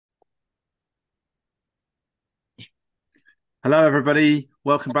Hello, everybody.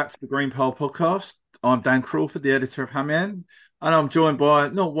 Welcome back to the Green Pole podcast. I'm Dan Crawford, the editor of Hamian, and I'm joined by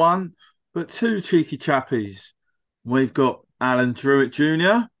not one, but two cheeky chappies. We've got Alan Druitt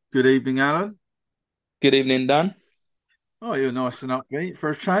Jr. Good evening, Alan. Good evening, Dan. Oh, you're nice and upbeat for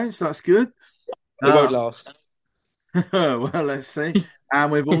a change. That's good. It Uh, won't last. well, let's see.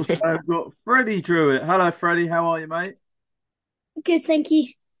 And we've also got Freddie Druitt. Hello, Freddie. How are you, mate? Good, thank you.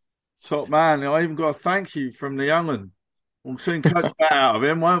 Top man. I even got a thank you from the young un. We'll soon coach that out of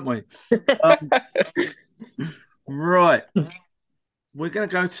him, won't we? Um, right. We're going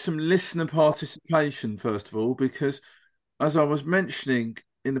to go to some listener participation first of all, because as I was mentioning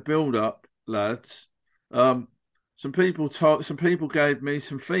in the build-up, lads, um, some people gave me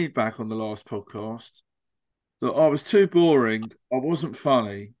some feedback on the last podcast that I was too boring, I wasn't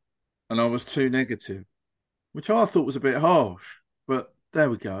funny, and I was too negative, which I thought was a bit harsh. But there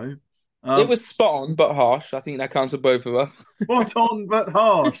we go. It Um, was spot on, but harsh. I think that counts for both of us. Spot on, but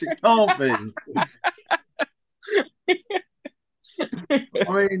harsh. It can't be. I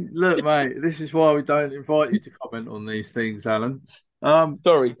mean, look, mate, this is why we don't invite you to comment on these things, Alan. Um,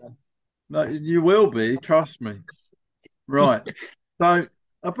 Sorry, Dan. No, you will be, trust me. Right. So,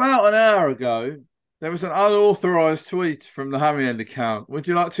 about an hour ago, there was an unauthorized tweet from the Hammy End account. Would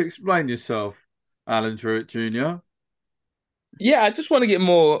you like to explain yourself, Alan Druitt Jr.? Yeah, I just want to get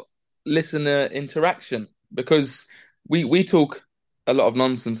more listener interaction because we talk a lot of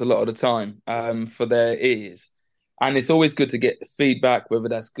nonsense a lot of the time for their ears. And it's always good to get feedback, whether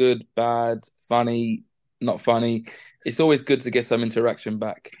that's good, bad, funny, not funny. It's always good to get some interaction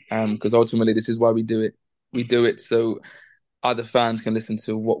back because ultimately this is why we do it. We do it so other fans can listen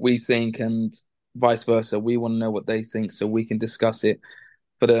to what we think and vice versa. We want to know what they think so we can discuss it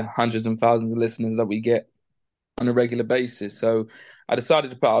for the hundreds and thousands of listeners that we get on a regular basis. So I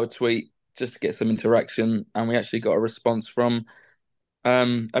decided to put out a tweet just to get some interaction, and we actually got a response from a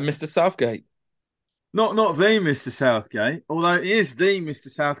Mr. Southgate. Not the Mr. Southgate, although he is the Mr.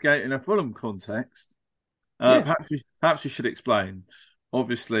 Southgate in a Fulham context. Yeah. Perhaps we should explain.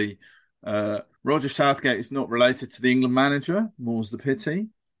 Obviously, Roger Southgate is not related to the England manager, more's the pity.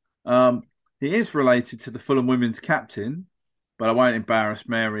 Um, he is related to the Fulham women's captain, but I won't embarrass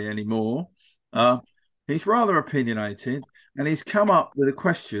Mary anymore. Uh, he's rather opinionated, and he's come up with a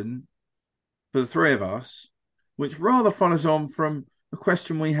question for the three of us, which rather follows on from a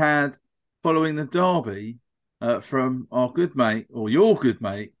question we had following the derby from our good mate, or your good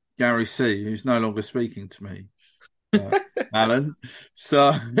mate, Gary C., who's no longer speaking to me, uh, Alan.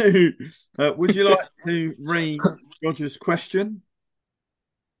 So, would you like to read Roger's question?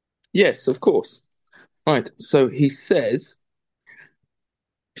 Yes, of course. Right. So he says,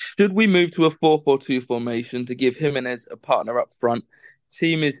 should we move to a 4-4-2 formation to give Jimenez a partner up front?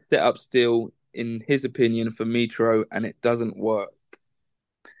 Team is set up still, in his opinion, for Mitro, and it doesn't work.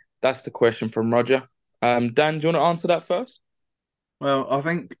 That's the question from Roger. Dan, do you want to answer that first? Well, I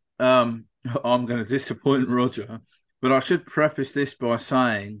think I'm going to disappoint Roger, but I should preface this by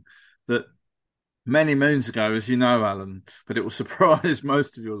saying that many moons ago, as you know, Alan, but it will surprise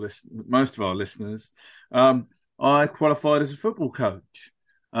most of our listeners. I qualified as a football coach,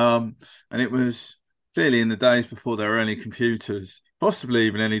 and it was clearly in the days before there were any computers, possibly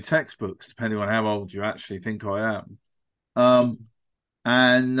even any textbooks, depending on how old you actually think I am. Um,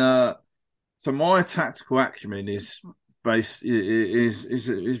 and So my tactical acumen is very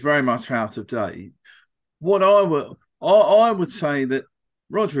much out of date. What I would say that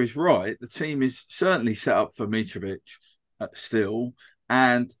Roger is right. The team is certainly set up for Mitrovic still,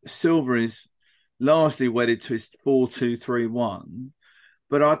 and Silva is largely wedded to his 4-2-3-1.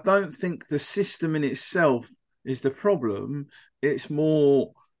 But I don't think the system in itself is the problem. It's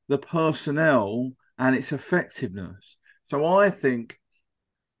more the personnel and its effectiveness. So I think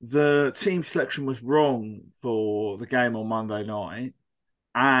the team selection was wrong for the game on Monday night,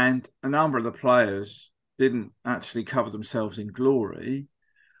 and a number of the players didn't actually cover themselves in glory.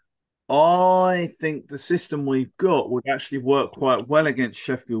 I think the system we've got would actually work quite well against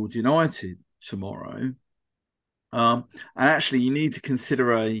Sheffield United tomorrow. And actually, you need to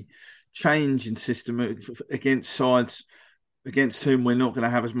consider a change in system against sides against whom we're not going to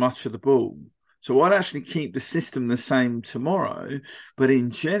have as much of the ball. So I'd actually keep the system the same tomorrow, but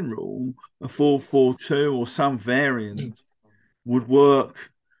in general, a 4-4-2 or some variant would work.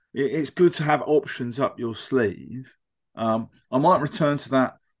 It's good to have options up your sleeve. I might return to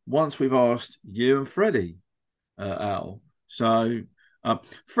that once we've asked you and Freddie, Al. So,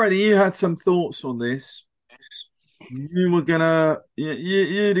 Freddie, you had some thoughts on this. You were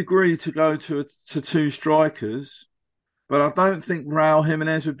you'd agree to go to two strikers, but I don't think Raul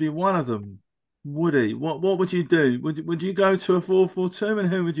Jimenez would be one of them. Woody, what would you do? Would you go to a 4-4-2, and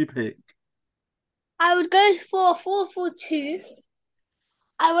who would you pick? I would go for 4-4-2.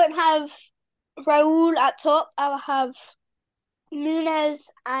 I won't have Raul at top. I will have Nunes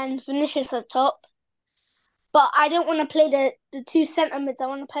and Vinicius at top. But I don't want to play the two centre mids. I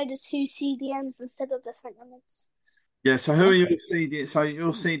want to play the two CDMs instead of the centre mids. Yeah, so who are Okay. your CD? So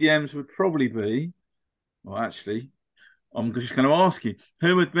your CDMs would probably be, well, actually, I'm just going to ask you,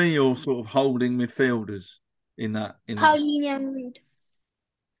 who would be your sort of holding midfielders in that? Paulinho and Reed.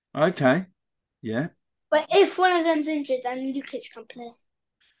 Okay, yeah, But if one of them's injured, then Lukic can play.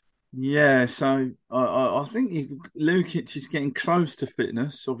 yeah. So I think Lukic is getting close to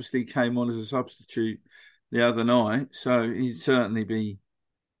fitness. Obviously, he came on as a substitute the other night, so he'd certainly be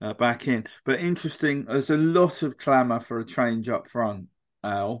back in. But interesting, there's a lot of clamour for a change up front,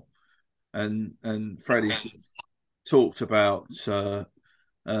 Al, and Freddie talked about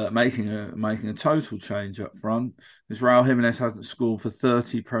making a total change up front, as Raul Jimenez hasn't scored for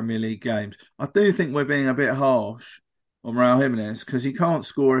 30 Premier League games. I do think we're being a bit harsh on Raul Jimenez because he can't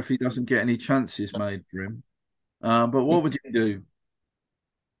score if he doesn't get any chances made for him. But what would you do?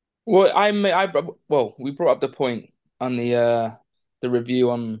 Well, well, we brought up the point on the review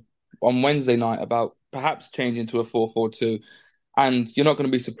on Wednesday night about perhaps changing to a 4-4-2, and you're not going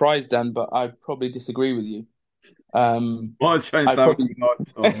to be surprised, Dan, but I probably disagree with you. Well, I'd change I that probably one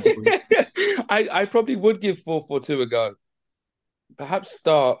lifetime, boy. I probably would give 4-4-2 a go. Perhaps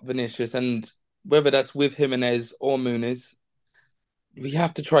start Vinicius, and whether that's with Jimenez or Muniz, we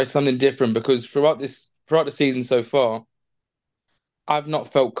have to try something different because throughout the season so far, I've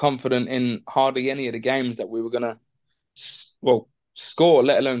not felt confident in hardly any of the games that we were gonna well score,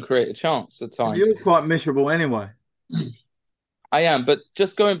 let alone create a chance at times. You're quite miserable anyway. I am, but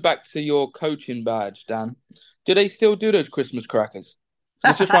just going back to your coaching badge, Dan, do they still do those Christmas crackers?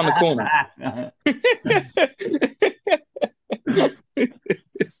 'Cause it's just round the corner.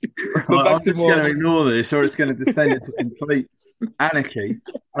 But I'm back to just going more. to ignore this, or it's going to descend into complete anarchy.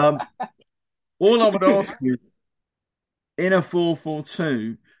 Um, all I would ask you in a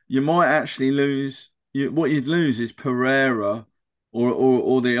 4-4-2, you might actually lose. What you'd lose is Pereira,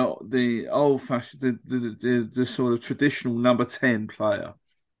 or the old fashioned the sort of traditional number 10 player,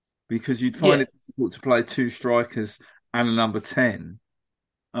 because you'd find Yeah, it difficult to play two strikers and a number 10.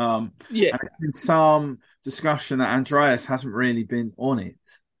 yeah. And there's been some discussion that Andreas hasn't really been on it.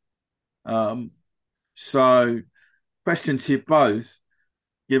 Um, so, question to you both,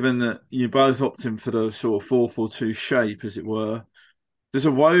 given that you both opting for the sort of 4-4-2 shape, as it were, does a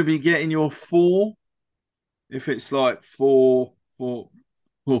Wobie get in your four if it's like 4-4-2,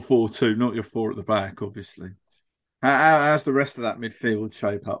 not your four at the back, obviously? How's the rest of that midfield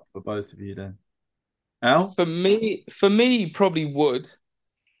shape up for both of you then? Al? For me, probably would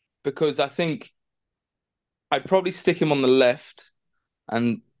because I think I'd probably stick him on the left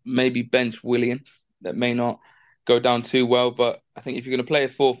and maybe bench Willian. That may not go down too well, but I think if you're going to play a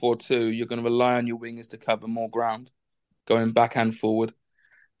 4-4-2, you're going to rely on your wingers to cover more ground, going back and forward.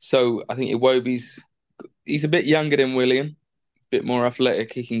 So I think Iwobi's he's a bit younger than Willian, a bit more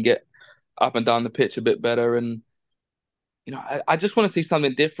athletic. He can get up and down the pitch a bit better, and I just want to see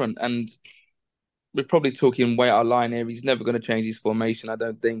something different. And we're probably talking way out of line here. He's never going to change his formation, I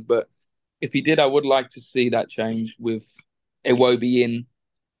don't think. But if he did, I would like to see that change with Iwobi in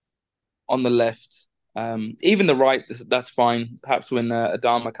on the left. Even the right, that's fine. Perhaps when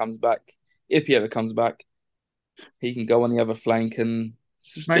Adama comes back, if he ever comes back, he can go on the other flank and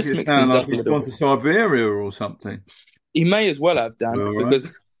Make just it mix sound things like up a he's little gone bit. to Siberia or something. He may as well have, Dan, All right.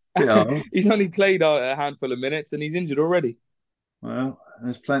 because Yeah. he's only played a handful of minutes and he's injured already. Well,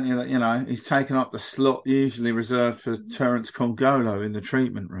 there's plenty of that. He's taken up the slot usually reserved for Terence Congolo in the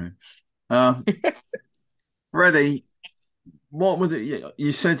treatment room. Um, Freddie, what would it?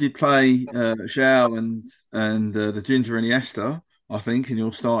 You said you'd play Zhao and the Ginger and Iniesta, I think, in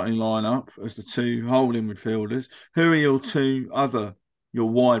your starting lineup as the two holding midfielders. Who are your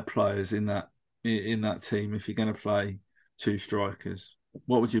wide players in that team if you're going to play two strikers?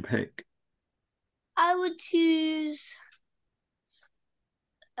 What would you pick? I would choose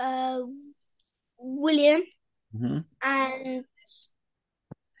uh William Hmm. and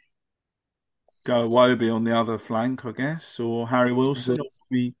Go Wobie on the other flank, I guess, or Harry Wilson, or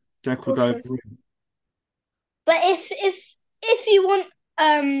maybe Jekyll Wilson. Dover. But if you want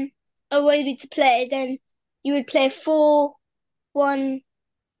a Wavy to play, then you would play 4-1-2-1-2.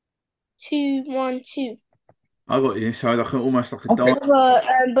 I got you. So like almost like a Okay.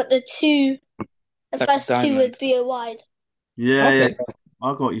 dive. But the Like a first two diamond. would be a wide. Yeah, yeah. Okay.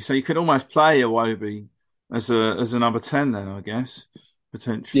 I got you. So you could almost play a Wobie as a number 10 then, I guess, Yeah.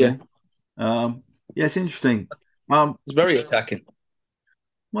 potentially. Yeah, it's interesting. Um, It's very attacking.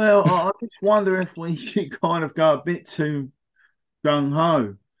 well, I just wonder if we should kind of go a bit too gung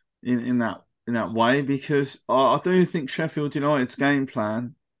ho in that way because I do think Sheffield United's game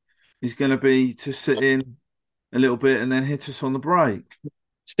plan is going to be to sit in a little bit and then hit us on the break.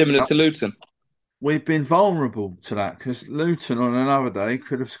 Similar to Luton. We've been vulnerable to that because Luton on another day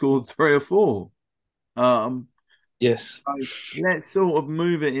could have scored three or four. Um, Yes. so let's sort of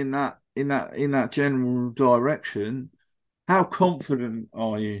move it in that general direction. How confident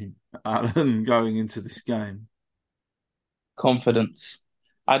are you, Alan, going into this game? Confidence.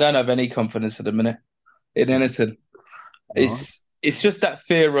 I don't have any confidence at the minute in So, anything. right. It's just that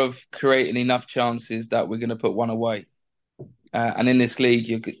fear of creating enough chances that we're going to put one away. And in this league,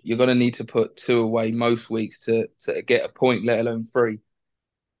 you're going to need to put two away most weeks to get a point, let alone three.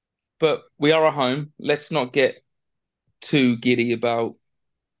 But we are at home. Let's not get too giddy about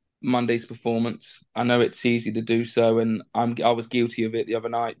Monday's performance. I know it's easy to do so, and I was guilty of it the other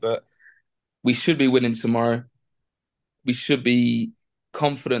night. But we should be winning tomorrow. We should be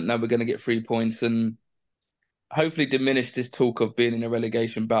confident that we're going to get 3 points and hopefully diminish this talk of being in a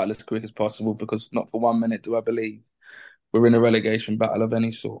relegation battle as quick as possible. Because not for 1 minute do I believe we're in a relegation battle of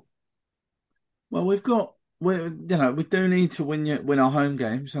any sort. Well, we do need to win our home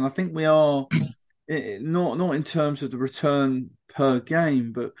games, and I think we are not in terms of the return per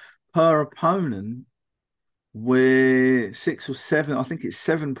game, but per opponent. We're 6 or 7. I think it's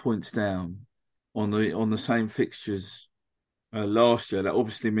 7 points down on the same fixtures last year. That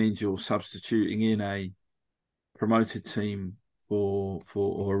obviously means you're substituting in a promoted team or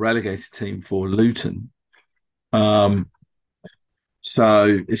a relegated team for Luton. Um,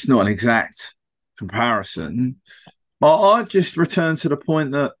 so it's not an exact comparison. I just return to the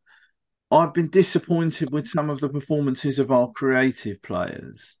point that I've been disappointed with some of the performances of our creative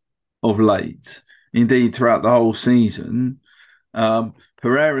players of late. Indeed, throughout the whole season.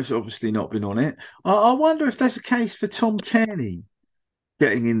 Pereira's obviously not been on it. I wonder if there's a case for Tom Cairney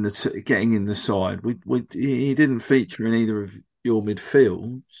getting in the side. He didn't feature in either of your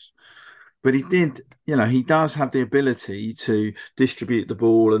midfields, but he did. He does have the ability to distribute the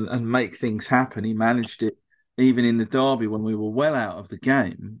ball and make things happen. He managed it even in the derby when we were well out of the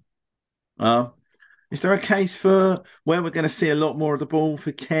game. Uh, is there a case for where we're going to see a lot more of the ball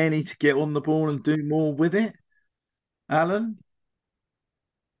for Cairney to get on the ball and do more with it, Alan?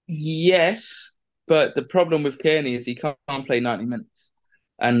 Yes, but the problem with Kearney is he can't play 90 minutes.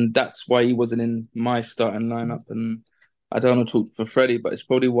 And that's why he wasn't in my starting lineup. And I don't want to talk for Freddie, but it's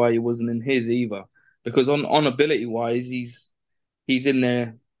probably why he wasn't in his either. Because on ability wise, he's in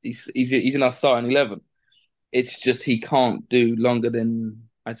there. He's in our starting 11. It's just he can't do longer than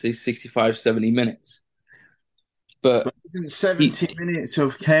I'd say 65, 70 minutes. But But isn't he 70 minutes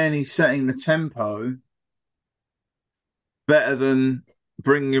of Kearney setting the tempo better than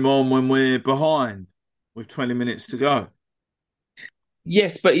bringing him on when we're behind with 20 minutes to go?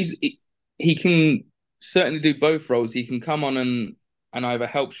 Yes, but he can certainly do both roles. He can come on and either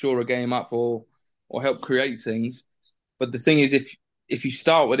help shore a game up or help create things. But the thing is, if you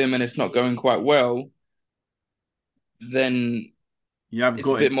start with him and it's not going quite well, then You haven't it's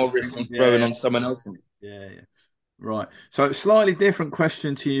a got him. bit more risky throwing Yeah, on someone else. yeah, yeah. Right. So, slightly different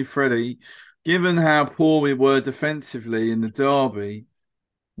question to you, Freddie. Given how poor we were defensively in the derby,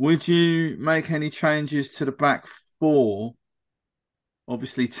 would you make any changes to the back four?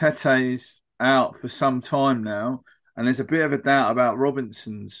 Obviously, Tete's out for some time now, and there's a bit of a doubt about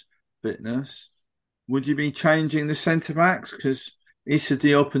Robinson's fitness. Would you be changing the centre backs? Because Issa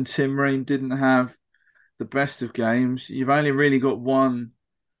Diop and Tim Ream didn't have the best of games. You've only really got one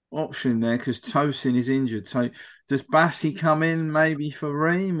option there because Tosin is injured. So does Bassi come in maybe for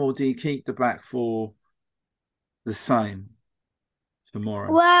Ream, or do you keep the back four the same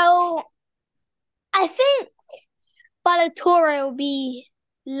tomorrow? Well, I think Ballatore will be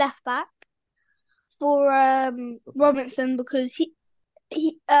left back for Robinson because he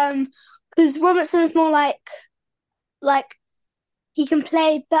because Robinson is more like he can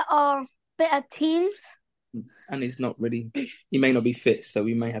play better teams. And he's not really, he may not be fit, so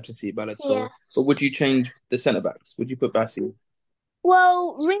we may have to see Yeah. Bellator. But would you change the centre backs? Would you put Bassi?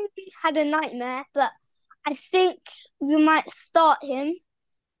 Well, Ringy's had a nightmare, but I think we might start him,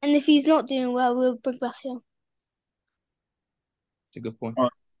 and if he's not doing well, we'll bring Bassi on. It's a good point. Right.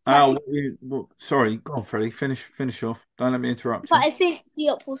 But, Sorry, go on, Freddie. Finish off. Don't let me interrupt but you. I think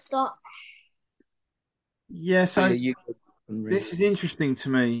Diop will start. Yeah, Oh, so yeah, you can read. this is interesting to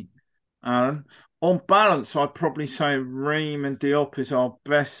me, Alan. On balance, I'd probably say Ream and Diop is our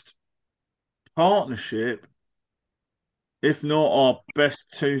best partnership. if not our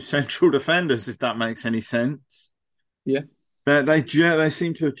best two central defenders, if that makes any sense. Yeah. They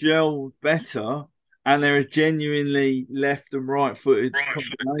seem to have gelled better, and they're a genuinely left and right footed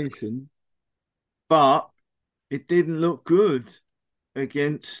combination. But it didn't look good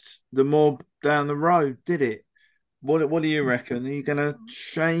against the mob down the road, did it? What do you reckon? Are you going to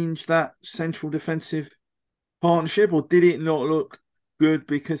change that central defensive partnership, or did it not look good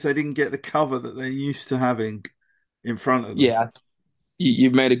because they didn't get the cover that they're used to having in front of them? Yeah,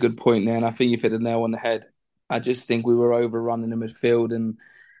 you've made a good point there, and I think you've hit the nail on the head. I just think we were overrun in the midfield, and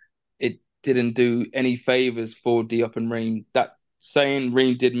it didn't do any favors for Diop and Ream. That saying,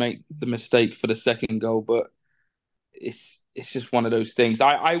 Ream did make the mistake for the second goal, but it's just one of those things.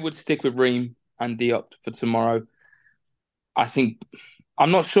 I would stick with Ream and Diop for tomorrow. I think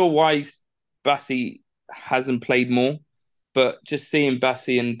I'm not sure why Bassi hasn't played more, but just seeing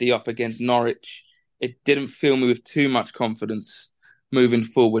Bassi and Diop against Norwich, it didn't fill me with too much confidence moving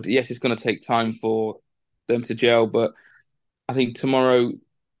forward. Yes, it's going to take time for them to gel, but I think tomorrow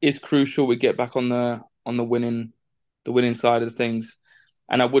is crucial. We get back on the winning side of things,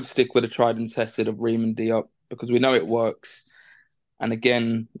 and I would stick with a tried and tested of Ream and Diop because we know it works. And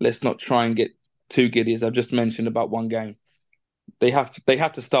again, let's not try and get too giddy, as I've just mentioned about one game. They have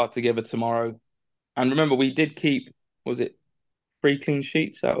to start together tomorrow. And remember, we did keep, was it 3 clean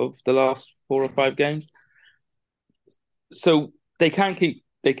sheets out of the last 4 or 5 games? So they can keep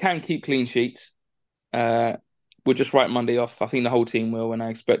clean sheets. We'll just write Monday off. I think the whole team will, and I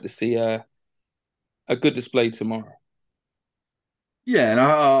expect to see a good display tomorrow. Yeah, and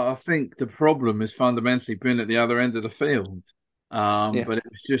I think the problem has fundamentally been at the other end of the field. Yeah. But it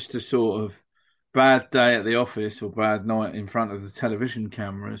was just a sort of bad day at the office or bad night in front of the television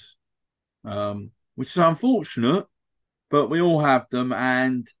cameras, which is unfortunate, but we all have them.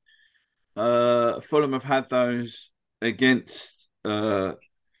 And Fulham have had those against our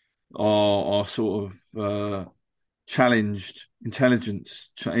sort of challenged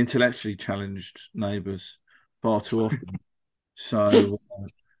intellectually challenged neighbours far too often. So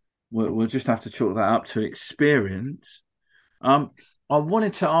we'll just have to chalk that up to experience. Um, I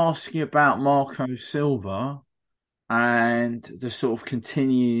wanted to ask you about Marco Silva and the sort of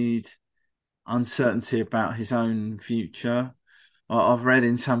continued uncertainty about his own future. I've read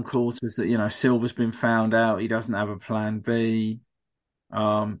in some quarters that, Silva's been found out. He doesn't have a plan B.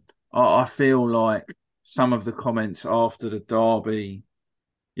 Um, I feel like some of the comments after the derby,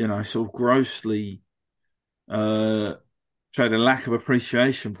 sort of grossly uh, showed a lack of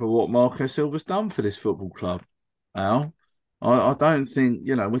appreciation for what Marco Silva's done for this football club. Al, I don't think,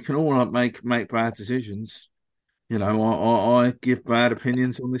 we can all make bad decisions. I give bad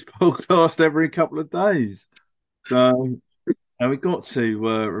opinions on this podcast every couple of days. So, and we've got to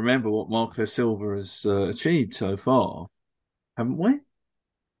remember what Marco Silva has achieved so far, haven't we?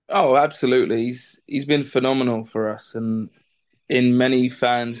 Oh, absolutely. He's been phenomenal for us, and in many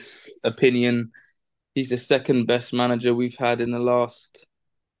fans' opinion, he's the second best manager we've had in the last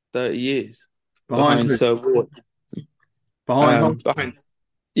 30 years, Behind behind who? Sir Roy. Behind Hong Behind,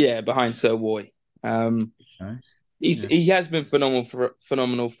 yeah, behind Sir Roy. Um, Kong. he's Yeah. he has been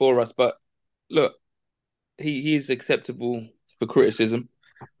phenomenal for us, but look, he is acceptable for criticism.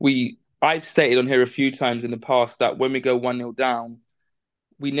 I've stated on here a few times in the past that when we go 1-0 down,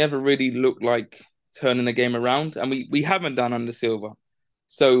 we never really look like turning the game around, and we haven't done under Silva.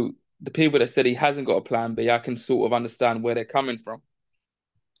 So the people that said he hasn't got a plan B, I can sort of understand where they're coming from.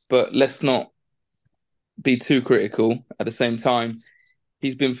 But let's not be too critical. At the same time,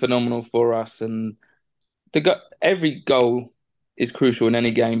 he's been phenomenal for us, and every goal is crucial in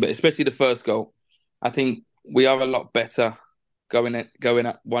any game, but especially the first goal. I think we are a lot better going at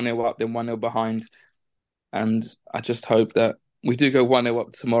 1-0 up than 1-0 behind, and I just hope that we do go 1-0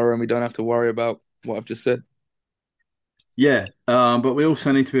 up tomorrow and we don't have to worry about what I've just said. Yeah, but we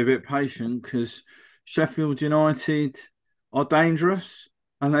also need to be a bit patient because Sheffield United are dangerous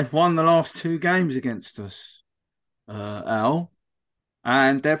and they've won the last two games against us, Al,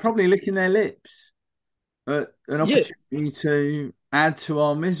 and they're probably licking their lips at an Yeah, opportunity to add to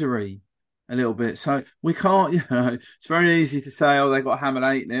our misery a little bit. So we can't, it's very easy to say, oh, they got hammered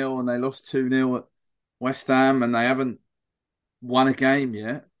 8-0 and they lost 2-0 at West Ham and they haven't won a game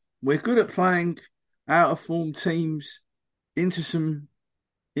yet. We're good at playing out of form teams into some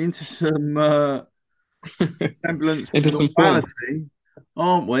semblance of into some form. normality,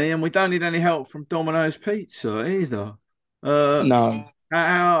 aren't we? And we don't need any help from Domino's Pizza either. Uh, No.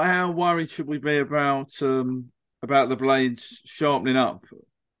 how worried should we be about the blades sharpening up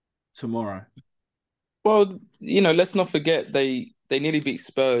tomorrow? Well, let's not forget they nearly beat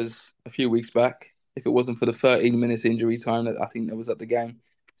Spurs a few weeks back. if it wasn't for the 13 minutes injury time that I think that was at the game.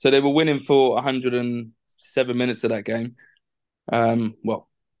 So they were winning for 107 minutes of that game. Well,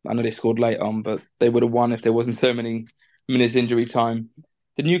 I know they scored late on, but they would have won if there wasn't so many minutes injury time.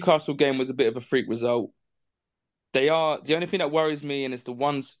 The Newcastle game was a bit of a freak result. They are the only thing that worries me, and it's the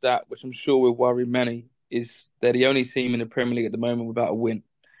one stat which I'm sure will worry many, is they're the only team in the Premier League at the moment without a win,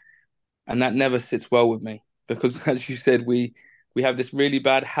 and that never sits well with me because, as you said, we have this really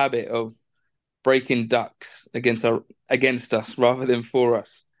bad habit of breaking ducks against us rather than for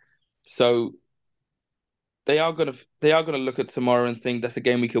us. So they are gonna look at tomorrow and think that's a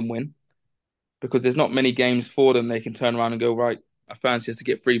game we can win because there's not many games for them they can turn around and go, right, I fancy us to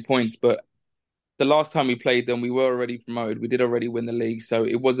get 3 points. But the last time we played them, we were already promoted. We did already win the league, so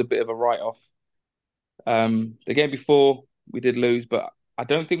it was a bit of a write-off. The game before we did lose, but I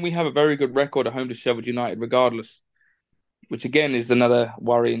don't think we have a very good record at home to Sheffield United, regardless, which again is another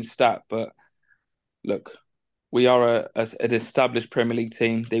worrying stat. But look, we are an established Premier League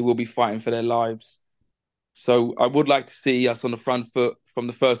team. They will be fighting for their lives. So I would like to see us on the front foot from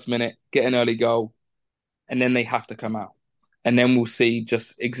the first minute, get an early goal, and then they have to come out. And then we'll see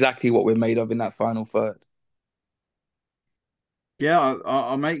just exactly what we're made of in that final third. Yeah,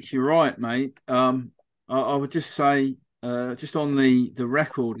 I make you right, mate. I would just say, just on the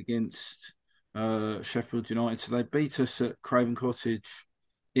record against Sheffield United, so they beat us at Craven Cottage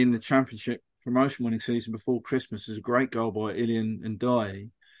in the Championship promotion winning season before Christmas. There's a great goal by Ilian and Dye.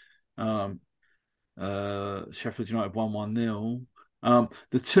 Sheffield United won 1-0.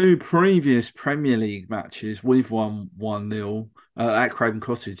 The two previous Premier League matches, we've won 1-0 at Craven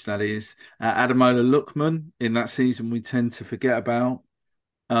Cottage, that is. Adamola Lookman in that season we tend to forget about.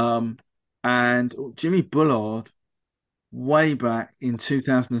 And Jimmy Bullard way back in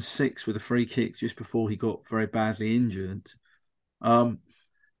 2006 with a free kick just before he got very badly injured.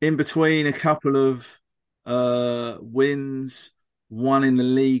 In between a couple of wins, one in the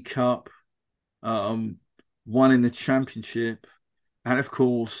League Cup, one in the Championship, and of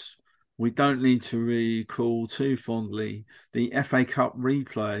course, we don't need to recall too fondly the FA Cup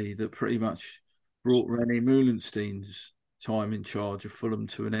replay that pretty much brought René Meulensteen's time in charge of Fulham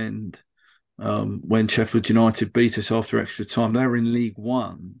to an end when Sheffield United beat us after extra time. They were in League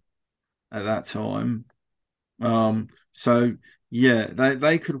One at that time. So, yeah,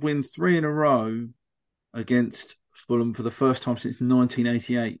 they could win 3 in a row against Fulham for the first time since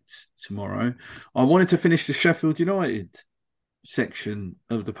 1988 tomorrow. I wanted to finish the Sheffield United section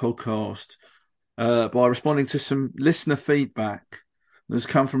of the podcast by responding to some listener feedback that's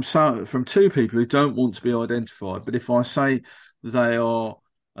come from two people who don't want to be identified. But if I say they are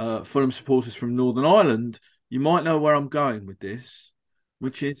Fulham supporters from Northern Ireland, you might know where I'm going with this,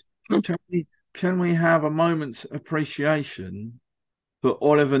 which is can we have a moment's appreciation for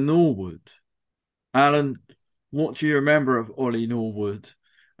Oliver Norwood? Alan, what do you remember of Ollie Norwood?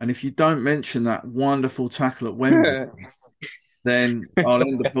 And if you don't mention that wonderful tackle at Wembley, then I'll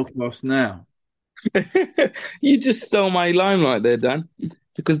end the podcast now. You just stole my limelight there, Dan,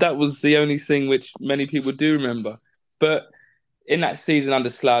 because that was the only thing which many people do remember. But in that season under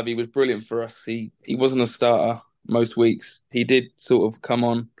Slav, he was brilliant for us. He wasn't a starter most weeks. He did sort of come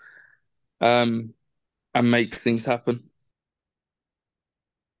on and make things happen.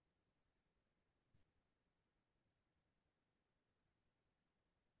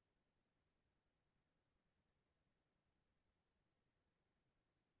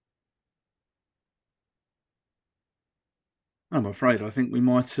 I'm afraid I think we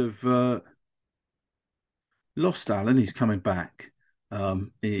might have lost Alan. He's coming back.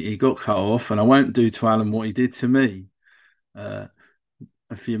 He got cut off, and I won't do to Alan what he did to me a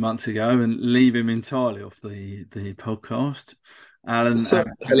few months ago and leave him entirely off the podcast. Alan,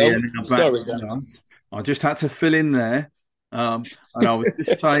 Hello. Sorry, I just had to fill in there, and I would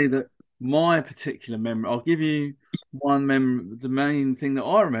just say that my particular memory. I'll give you one memory. The main thing that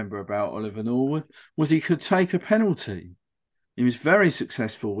I remember about Oliver Norwood was he could take a penalty. He was very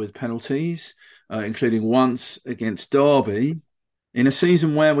successful with penalties, including once against Derby. In a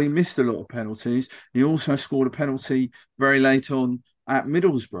season where we missed a lot of penalties, he also scored a penalty very late on at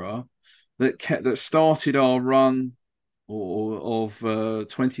Middlesbrough that started our run of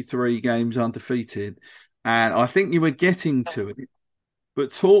 23 games undefeated. And I think you were getting to it.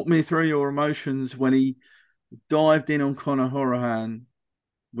 But talk me through your emotions when he dived in on Conor Hourihane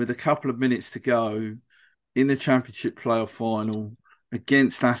with a couple of minutes to go in the Championship playoff final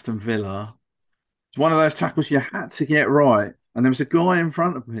against Aston Villa. It's one of those tackles you had to get right. And there was a guy in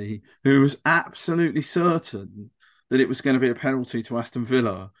front of me who was absolutely certain that it was going to be a penalty to Aston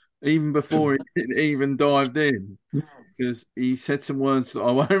Villa. even before he even dived in, because he said some words that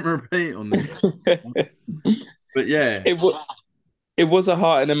I won't repeat on this. But yeah, It was it was a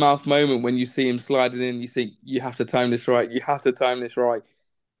heart in the mouth moment when you see him sliding in. You think you have to time this right. You have to time this right.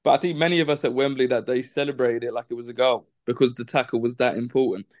 But I think many of us at Wembley that day celebrated it like it was a goal because the tackle was that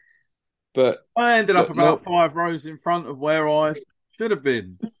important. But I ended up look, no, about 5 rows in front of where I should have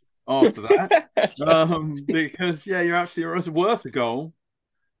been after that. Because yeah, you're absolutely right. It was worth a goal.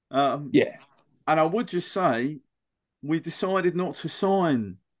 Um, yeah, and I would just say we decided not to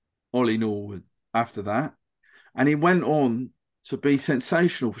sign Ollie Norwood after that, and he went on to be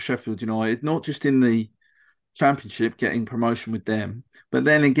sensational for Sheffield United, not just in the Championship, getting promotion with them, but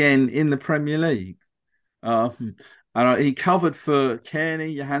then again in the Premier League. And he covered for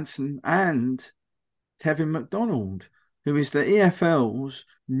Kearney, Johansson, and Kevin McDonald, who is the EFL's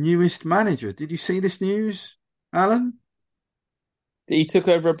newest manager. Did you see this news, Alan? he took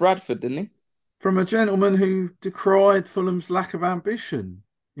over at Bradford, didn't he? From a gentleman who decried Fulham's lack of ambition,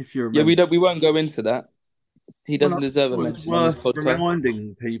 if you Yeah, remember. we won't go into that. He Well, I doesn't deserve a thought it was mention on this worth podcast.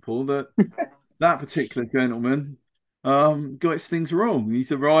 reminding people that that particular gentleman gets things wrong.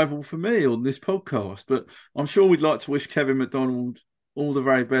 He's a rival for me on this podcast, but I'm sure we'd like to wish Kevin McDonald all the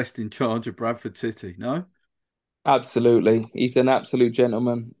very best in charge of Bradford City. No, Absolutely. He's an absolute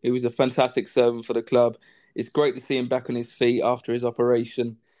gentleman. He was a fantastic servant for the club. It's great to see him back on his feet after his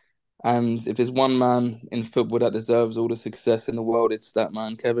operation. And if there's one man in football that deserves all the success in the world, it's that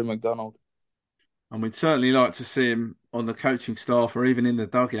man, Kevin McDonald. and we'd certainly like to see him on the coaching staff or even in the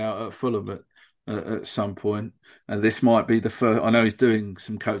dugout at Fulham at some point. And this might be the first. I know he's doing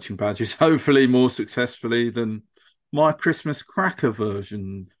some coaching badges, hopefully more successfully than my Christmas cracker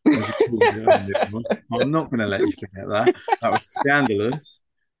version, as you called it earlier on. I'm not going to let you forget that. That was scandalous.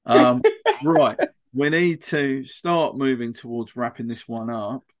 Right. We need to start moving towards wrapping this one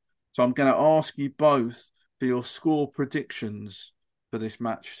up. So I'm going to ask you both for your score predictions for this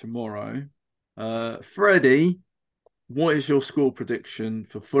match tomorrow. Freddie, what is your score prediction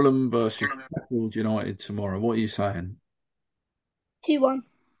for Fulham versus Sheffield United tomorrow? What are you saying? 2-1.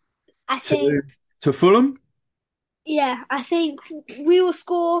 I To think, to Fulham? yeah, I think we will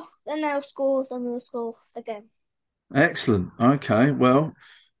score, then they'll score, then we'll score again. Excellent. Okay. Well,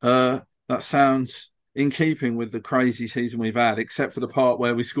 that sounds in keeping with the crazy season we've had, except for the part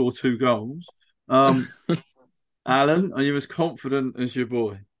where we score 2 goals. Alan, are you as confident as your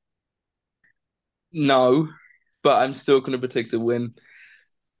boy? No, but I'm still going to predict a win.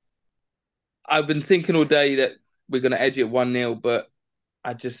 I've been thinking all day that we're going to edge it 1-0, but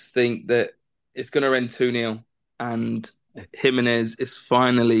I just think that it's going to end 2-0. And Jimenez is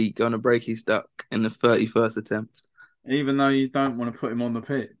finally going to break his duck in the 31st attempt. Even though you don't want to put him on the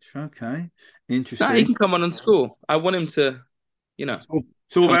pitch. Okay. Nah, he Interesting. can come on and score. I want him to, you know, Sort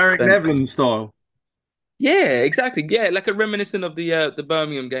come of on Eric the bench. Nevland style. Yeah, exactly. Yeah, like a reminiscent of the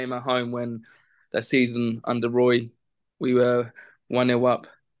Birmingham game at home when that season under Roy, we were 1-0 up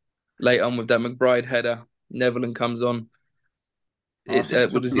late on with that McBride header. Netherland comes on. I It seem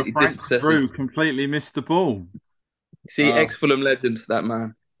to what is it? remember He Frank dispossesses. Drew completely missed the ball. See, Uh, ex-Fulham legend, that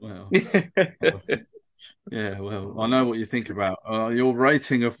man. well, yeah, well, I know what you think about. Your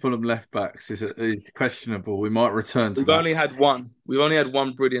rating of Fulham left backs is questionable. We might return to We've that. only had one. We've only had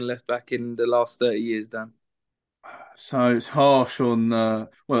one brilliant left back in the last 30 years, Dan. So it's harsh on. Well,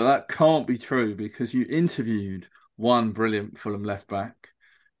 that can't be true because you interviewed one brilliant Fulham left back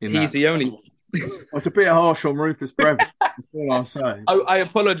in He's that. the only. Well, it's a bit harsh on Rufus Brevin. That's all I'm saying. I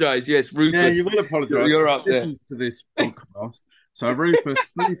apologise. Yes, Yeah, Rufus, you will apologise. you're up there. Listen to this podcast. So, Rufus,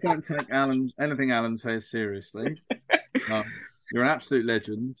 please don't take anything Alan says seriously. You're an absolute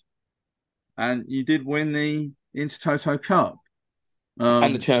legend, and you did win the Intertoto Cup.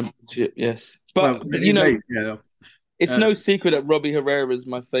 And the championship, yes. Well, But indeed, yeah. it's no secret that Robbie Herrera is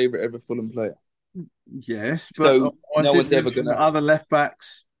my favourite ever Fulham player. Yes, but So I no did one's ever mention that gonna. other left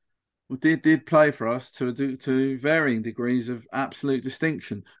backs did play for us to varying degrees of absolute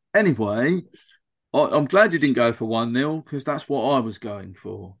distinction. Anyway, I'm glad you didn't go for 1-0 because that's what I was going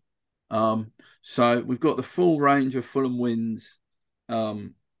for. So we've got the full range of Fulham wins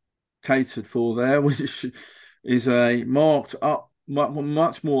catered for there, which is a marked up,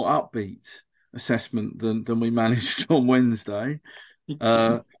 much more upbeat assessment than we managed on Wednesday.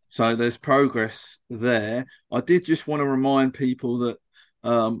 So there's progress there. I did just want to remind people that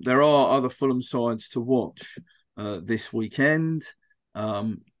there are other Fulham sides to watch this weekend.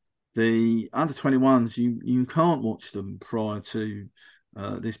 The under-21s, you can't watch them prior to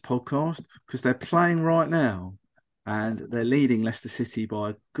this podcast because they're playing right now and they're leading Leicester City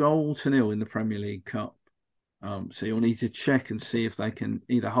by a goal to nil in the Premier League Cup. So you'll need to check and see if they can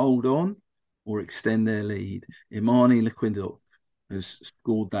either hold on or extend their lead. Imani Laquindok has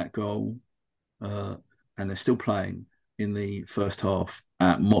scored that goal, and they're still playing in the first half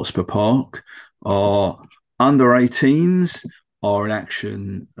at Motspur Park. Our under 18s are in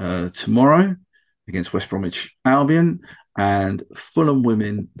action tomorrow against West Bromwich Albion, and Fulham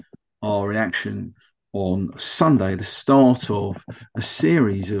women are in action on Sunday, the start of a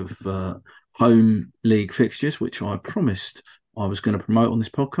series of home league fixtures, which I promised I was going to promote on this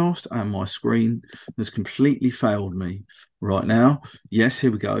podcast, and my screen has completely failed me right now. Yes,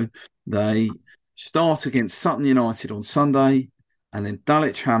 here we go. They start against Sutton United on Sunday, and then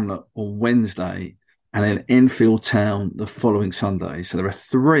Dulwich Hamlet on Wednesday, and then Enfield Town the following Sunday. So there are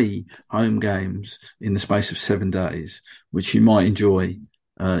 3 home games in the space of 7 days, which you might enjoy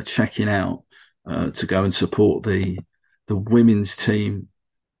checking out to go and support the women's team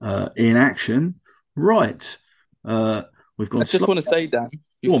in action. Right. We've gone. I just want to say, Dan,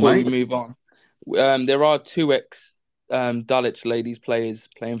 before we move on, there are 2 Dulwich ladies players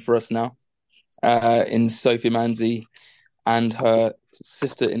playing for us now, in Sophie Manzi and her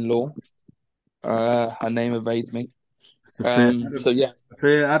sister-in-law. Her name evades me. So yeah,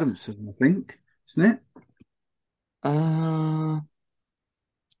 Sophia Adamson, I think, isn't it? I'll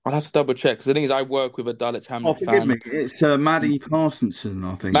have to double check because the thing is, I work with a Dulwich Hamlet forgive fan. me. It's Maddie Parsonson,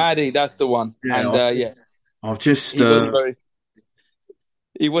 I think. Maddie, that's the one. Yeah, and yes, I've just.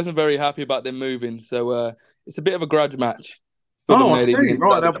 He wasn't very happy about them moving, so it's a bit of a grudge match. For Oh, the I ladies see. against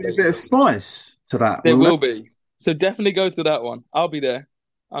Right, Dulwich there'll be a bit of spice to that. There will be. So definitely go to that one. I'll be there.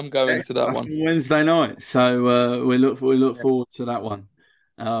 I'm going Yeah, to that that's one. on Wednesday night. So we look forward to that one.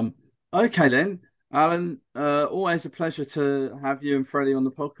 Okay then, Alan. Always a pleasure to have you and Freddie on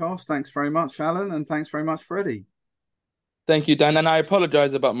the podcast. Thanks very much, Alan, and thanks very much, Freddie. Thank you, Dan, and I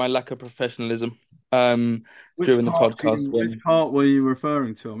apologise about my lack of professionalism during the podcast. Which part were you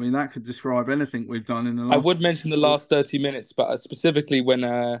referring to? I mean, that could describe anything we've done in the last. I would mention the last 30 minutes, but specifically when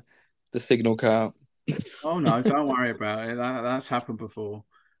the signal cut out. Oh no, don't worry about it. That's happened before.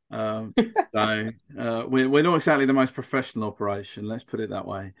 So we're not exactly the most professional operation, let's put it that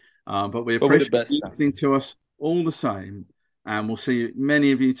way. But we appreciate you listening to us all the same, and we'll see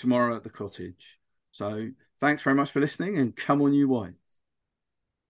many of you tomorrow at the cottage. So thanks very much for listening, and come on, you white.